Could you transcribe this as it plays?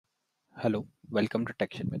Hello, welcome to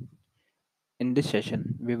Tech Sharmit. In this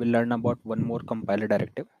session, we will learn about one more compiler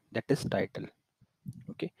directive, that is title.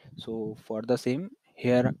 Okay, so for the same,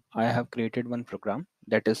 here I have created one program,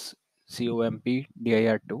 that is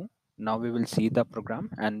compdir2. Now we will see the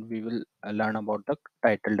program and we will learn about the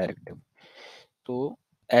title directive. So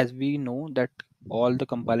as we know that all the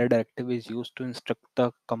compiler directive is used to instruct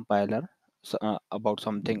the compiler about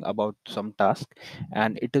something, about some task,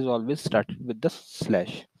 and it is always started with the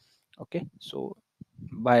slash. Okay, so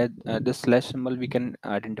by this slash symbol we can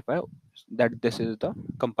identify that this is the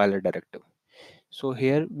compiler directive. So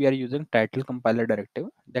here we are using title compiler directive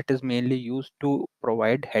that is mainly used to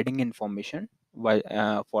provide heading information while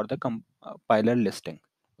for the compiler listing.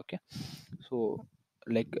 Okay, so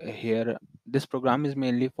here this program is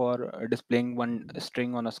mainly for displaying one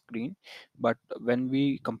string on a screen, but when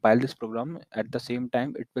we compile this program at the same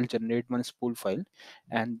time it will generate one spool file,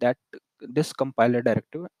 and that this compiler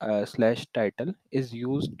directive slash title is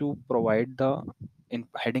used to provide the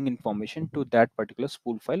heading information to that particular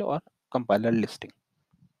spool file or compiler listing.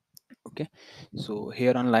 Okay, so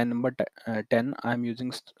here on line number 10 I'm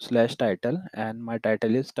using slash title, and my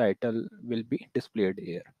title is title will be displayed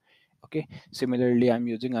here. Okay, similarly I'm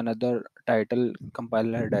using another title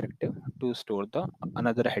compiler directive to store the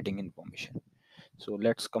another heading information. So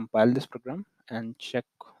let's compile this program and check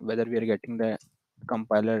whether we are getting the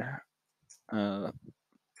compiler uh,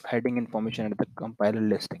 heading information at the compiler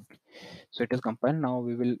listing. So it is compiled. Now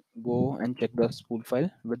we will go and check the spool file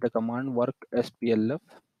with the command work splf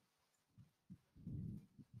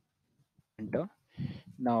enter.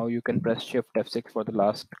 Now you can press shift F6 for the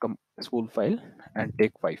last spool file and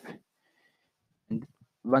take 5. And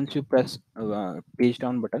once you press page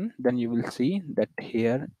down button, then you will see that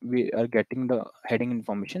here we are getting the heading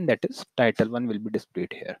information, that is title 1 will be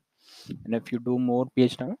displayed here. And if you do more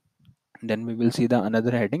page down, then we will see the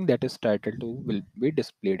another heading, that is title 2 will be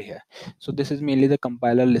displayed here. So this is mainly the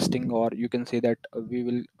compiler listing, or you can say that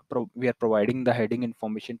we are providing the heading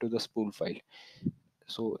information to the spool file.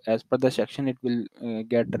 So as per the section it will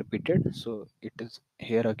get repeated, so it is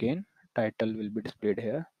here again, title will be displayed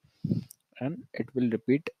here, and it will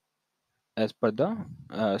repeat as per the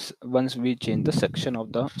once we change the section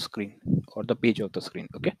of the screen or the page of the screen.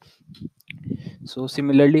 Okay, so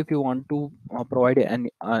similarly if you want to provide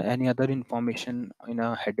any other information in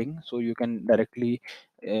a heading, so you can directly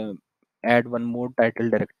uh, add one more title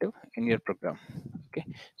directive in your program. Okay,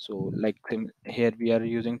 so here we are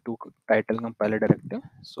using two title compiler directive.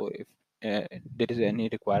 So if there is any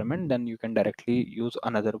requirement, then you can directly use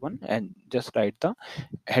another one and just write the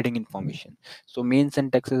heading information. So main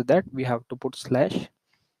syntax is that we have to put slash,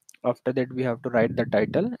 after that we have to write the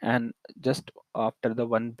title, and just after the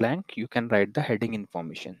one blank you can write the heading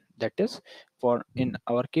information. That is, for in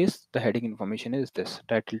our case the heading information is this,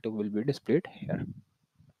 title 2 will be displayed here.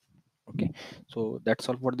 Okay, so that's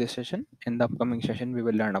all for this session. In the upcoming session we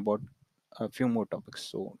will learn about a few more topics.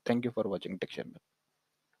 So thank you for watching Tech Sharmit.